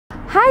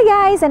Hi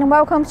guys, and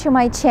welcome to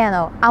my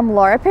channel. I'm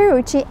Laura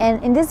Perucci,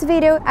 and in this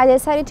video I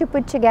decided to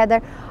put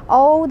together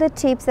all the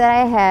tips that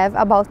I have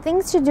about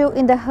things to do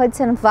in the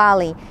Hudson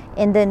Valley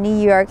in the New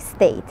York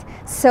State.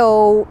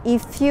 So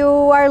if you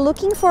are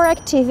looking for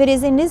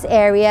activities in this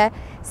area,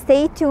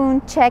 stay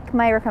tuned, check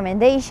my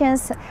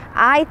recommendations.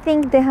 I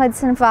think the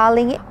Hudson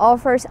Valley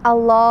offers a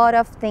lot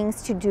of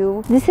things to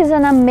do. This is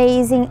an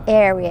amazing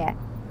area,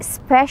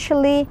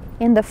 especially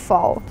in the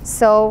fall.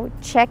 So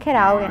check it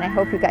out, and I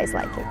hope you guys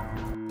like it.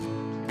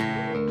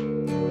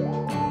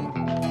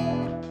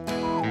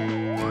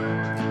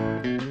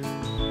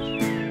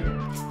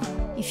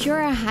 If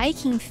you're a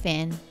hiking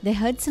fan, the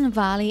Hudson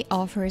Valley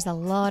offers a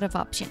lot of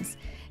options.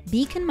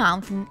 Beacon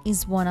Mountain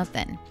is one of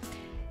them.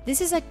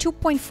 This is a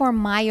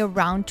 2.4-mile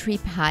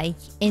round-trip hike,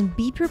 and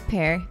be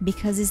prepared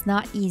because it's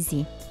not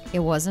easy. It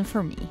wasn't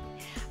for me.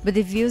 But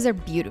the views are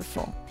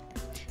beautiful.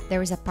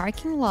 There is a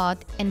parking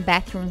lot and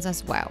bathrooms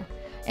as well,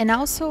 and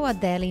also a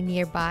deli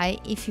nearby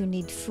if you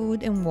need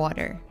food and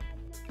water.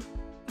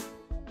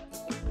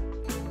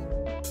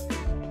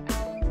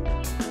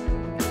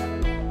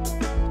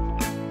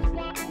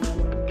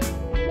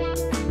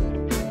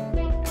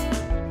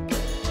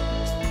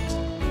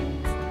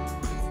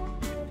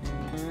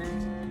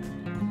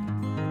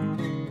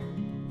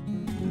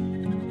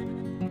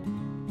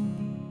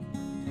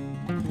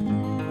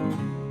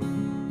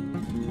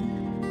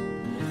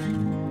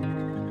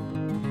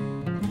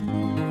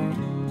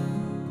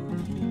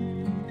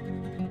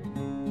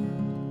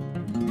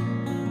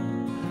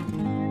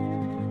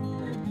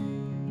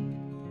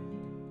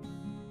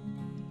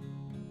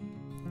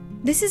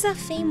 This is a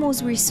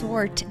famous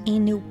resort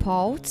in New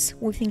Paltz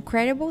with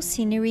incredible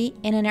scenery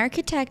and an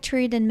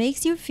architecture that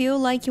makes you feel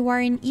like you are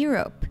in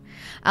Europe.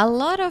 A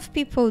lot of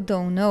people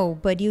don't know,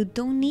 but you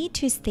don't need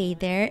to stay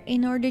there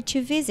in order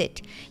to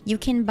visit. You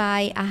can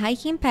buy a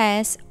hiking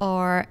pass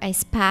or a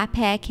spa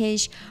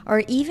package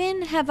or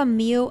even have a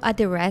meal at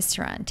the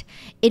restaurant.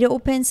 It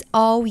opens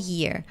all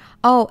year.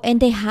 Oh, and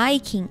the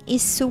hiking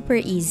is super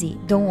easy,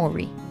 don't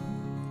worry.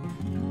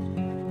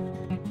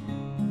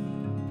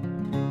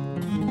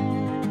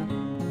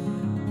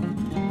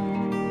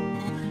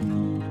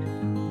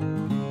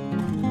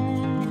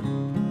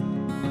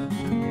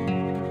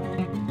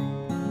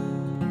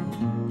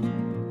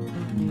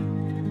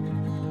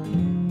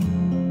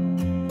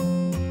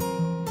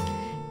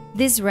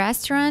 This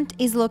restaurant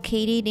is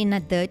located in a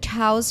Dutch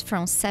house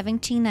from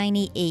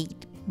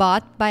 1798,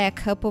 bought by a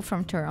couple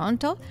from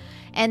Toronto,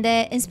 and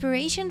the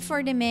inspiration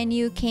for the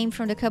menu came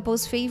from the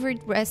couple's favorite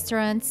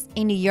restaurants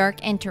in New York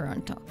and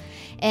Toronto.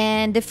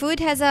 And the food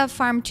has a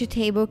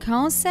farm-to-table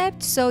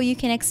concept, so you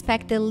can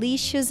expect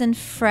delicious and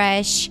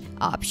fresh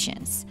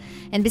options.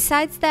 And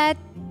besides that,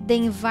 the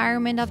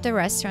environment of the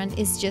restaurant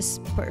is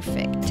just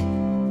perfect.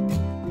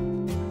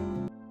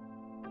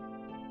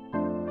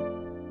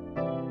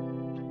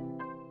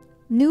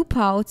 New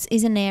Paltz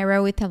is an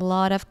area with a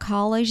lot of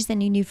colleges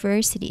and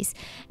universities,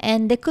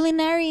 and the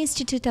Culinary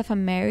Institute of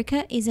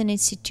America is an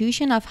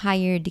institution of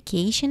higher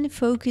education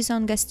focused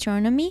on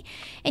gastronomy,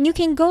 and you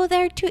can go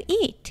there to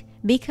eat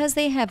because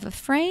they have a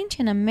French,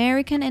 an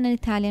American, and an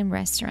Italian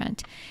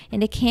restaurant.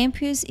 And the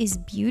campus is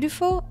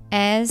beautiful,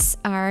 as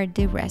are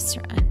the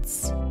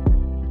restaurants.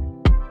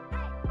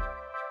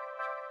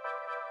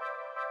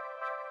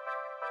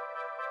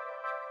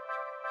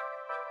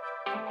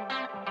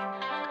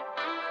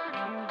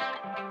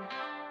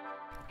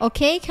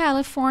 Okay,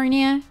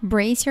 California,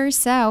 brace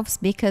yourselves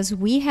because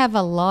we have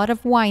a lot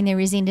of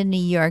wineries in the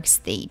New York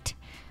State.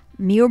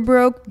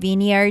 Millbrook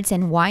Vineyards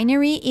and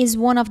Winery is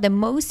one of the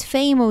most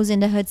famous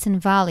in the Hudson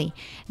Valley.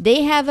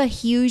 They have a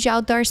huge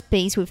outdoor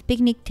space with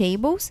picnic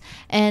tables,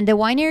 and the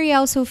winery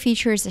also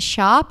features a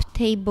shop,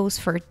 tables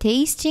for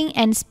tasting,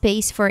 and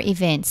space for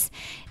events.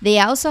 They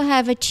also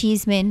have a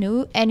cheese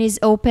menu and is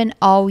open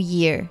all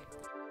year.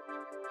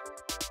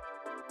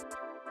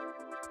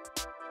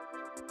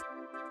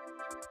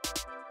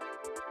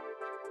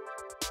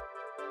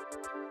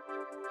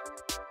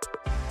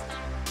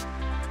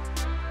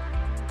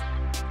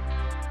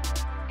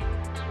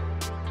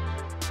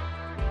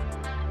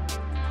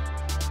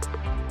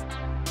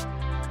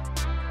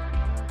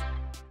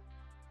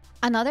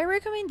 Another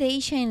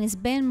recommendation is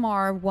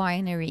Benmar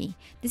Winery.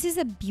 This is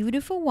a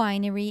beautiful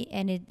winery,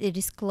 and it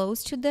is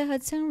close to the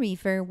Hudson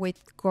River with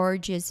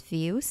gorgeous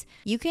views.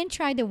 You can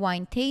try the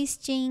wine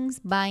tastings,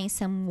 buying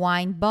some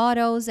wine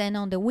bottles, and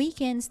on the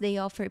weekends they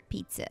offer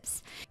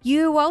pizzas.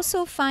 You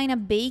also find a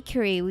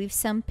bakery with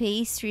some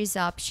pastries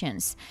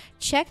options.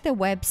 Check the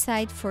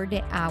website for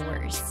the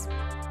hours.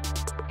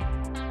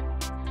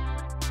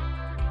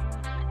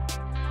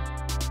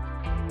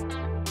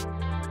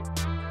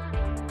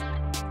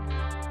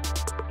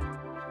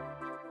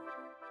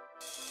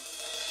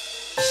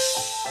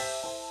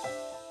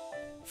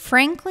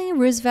 Franklin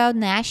Roosevelt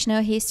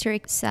National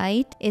Historic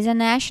Site is a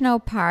national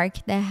park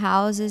that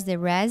houses the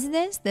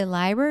residence, the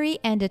library,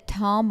 and the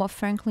tomb of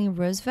Franklin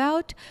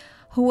Roosevelt,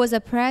 who was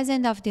a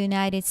president of the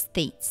United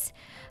States.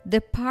 The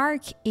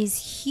park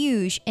is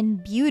huge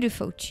and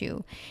beautiful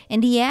too,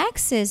 and the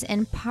access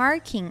and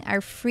parking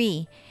are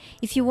free.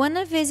 If you want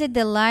to visit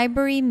the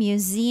library,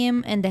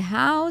 museum, and the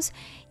house,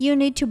 you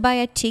need to buy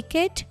a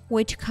ticket,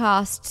 which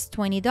costs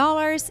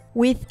 $20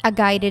 with a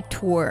guided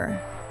tour.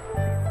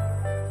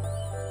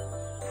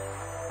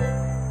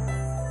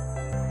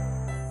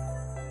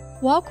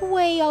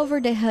 Walkway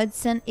over the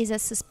Hudson is a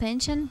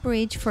suspension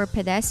bridge for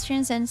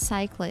pedestrians and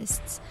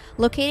cyclists.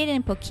 Located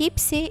in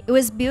Poughkeepsie, it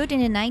was built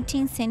in the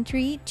 19th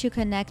century to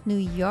connect New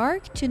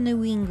York to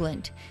New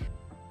England.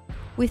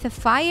 With a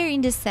fire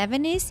in the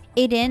 70s,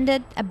 it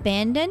ended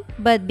abandoned,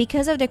 but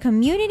because of the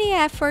community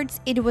efforts,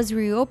 it was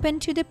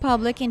reopened to the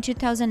public in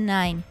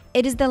 2009.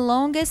 It is the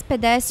longest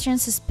pedestrian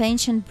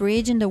suspension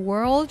bridge in the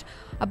world,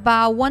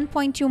 about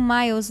 1.2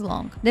 miles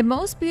long. The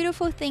most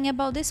beautiful thing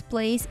about this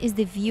place is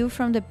the view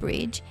from the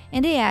bridge,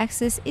 and the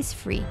access is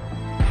free.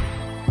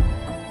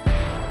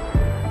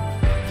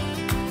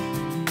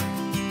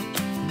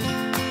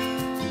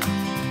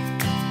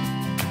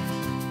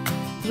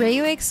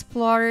 Rail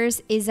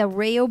Explorers is a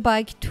rail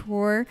bike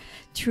tour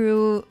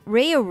through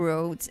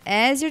railroads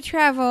as you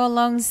travel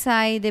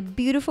alongside the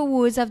beautiful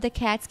woods of the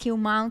Catskill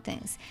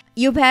Mountains.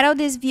 You pedal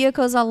these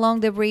vehicles along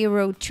the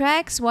railroad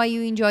tracks while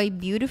you enjoy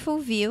beautiful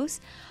views.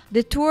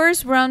 The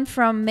tours run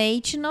from May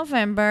to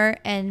November,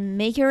 and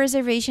make your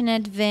reservation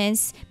in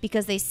advance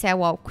because they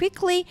sell out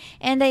quickly,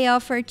 and they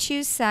offer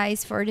 2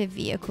 sizes for the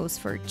vehicles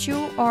for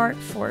 2 or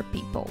 4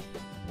 people.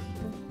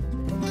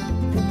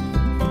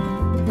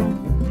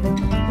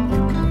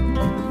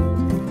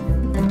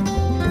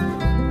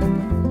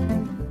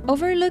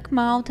 Overlook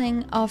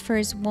Mountain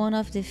offers one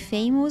of the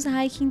famous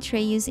hiking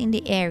trails in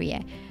the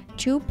area,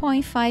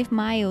 2.5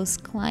 miles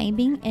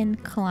climbing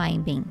and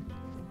climbing.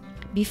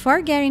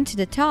 Before getting to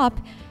the top,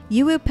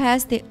 you will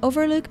pass the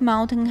Overlook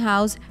Mountain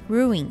House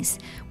ruins,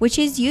 which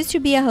is used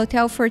to be a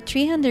hotel for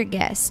 300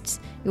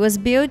 guests. It was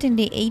built in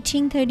the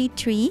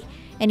 1833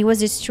 and it was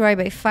destroyed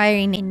by fire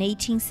in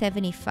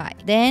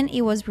 1875. Then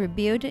it was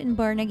rebuilt and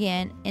burned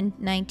again in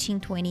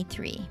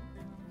 1923.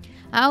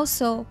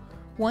 Also,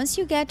 once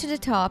you get to the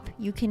top,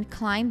 you can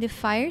climb the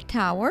fire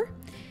tower,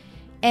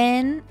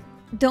 and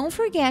don't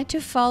forget to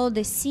follow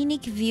the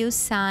scenic view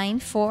sign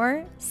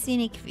for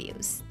scenic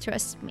views.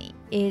 Trust me,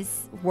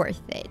 it's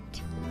worth it.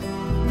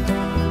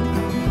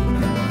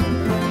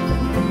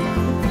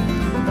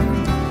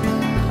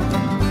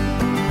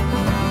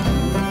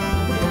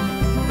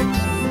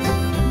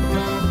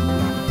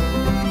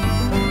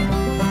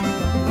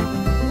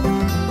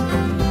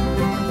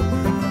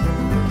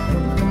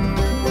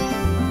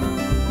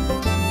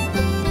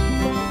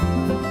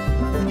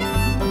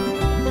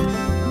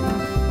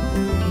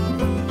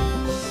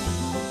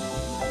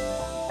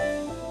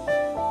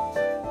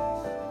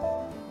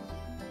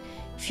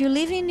 If you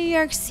live in New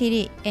York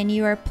City and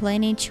you are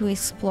planning to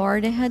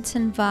explore the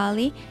Hudson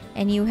Valley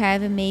and you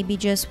have maybe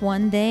just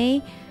one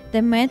day,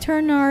 the Metro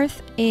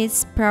North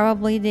is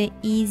probably the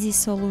easy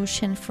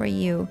solution for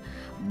you.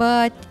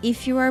 But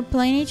if you are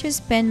planning to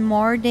spend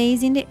more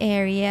days in the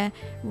area,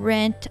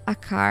 rent a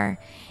car.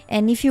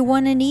 And if you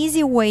want an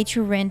easy way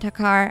to rent a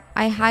car,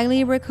 I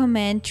highly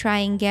recommend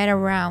trying Get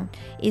Around.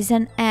 It's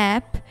an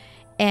app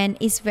and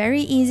it's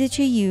very easy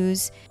to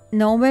use.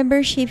 No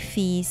membership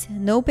fees,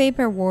 no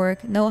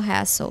paperwork, no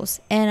hassles.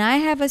 And I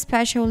have a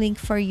special link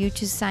for you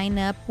to sign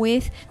up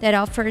with that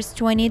offers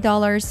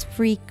 $20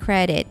 free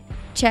credit.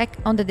 Check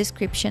on the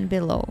description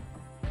below.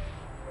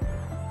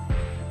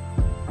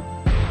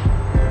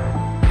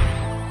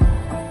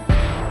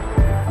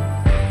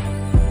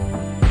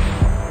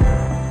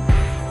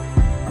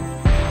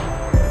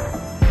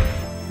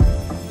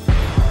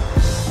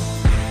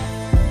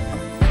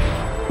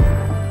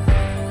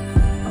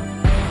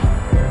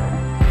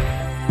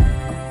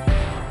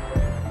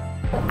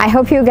 I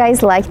hope you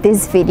guys liked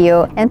this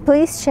video, and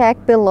please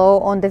check below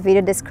on the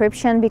video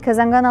description because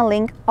I'm gonna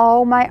link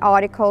all my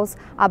articles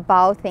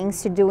about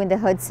things to do in the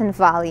Hudson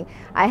Valley.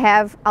 I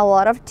have a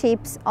lot of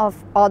tips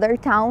of other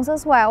towns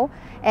as well,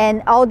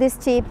 and all these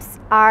tips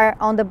are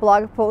on the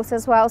blog post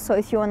as well, so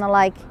if you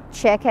wanna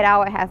check it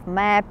out, I have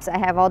maps, I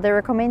have all the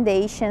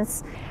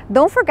recommendations.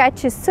 Don't forget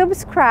to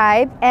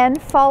subscribe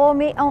and follow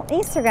me on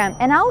Instagram.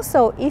 And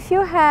also, if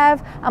you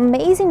have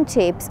amazing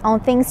tips on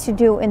things to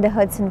do in the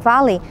Hudson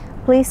Valley,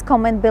 please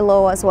comment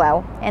below as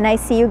well. And I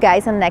see you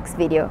guys in the next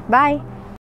video. Bye!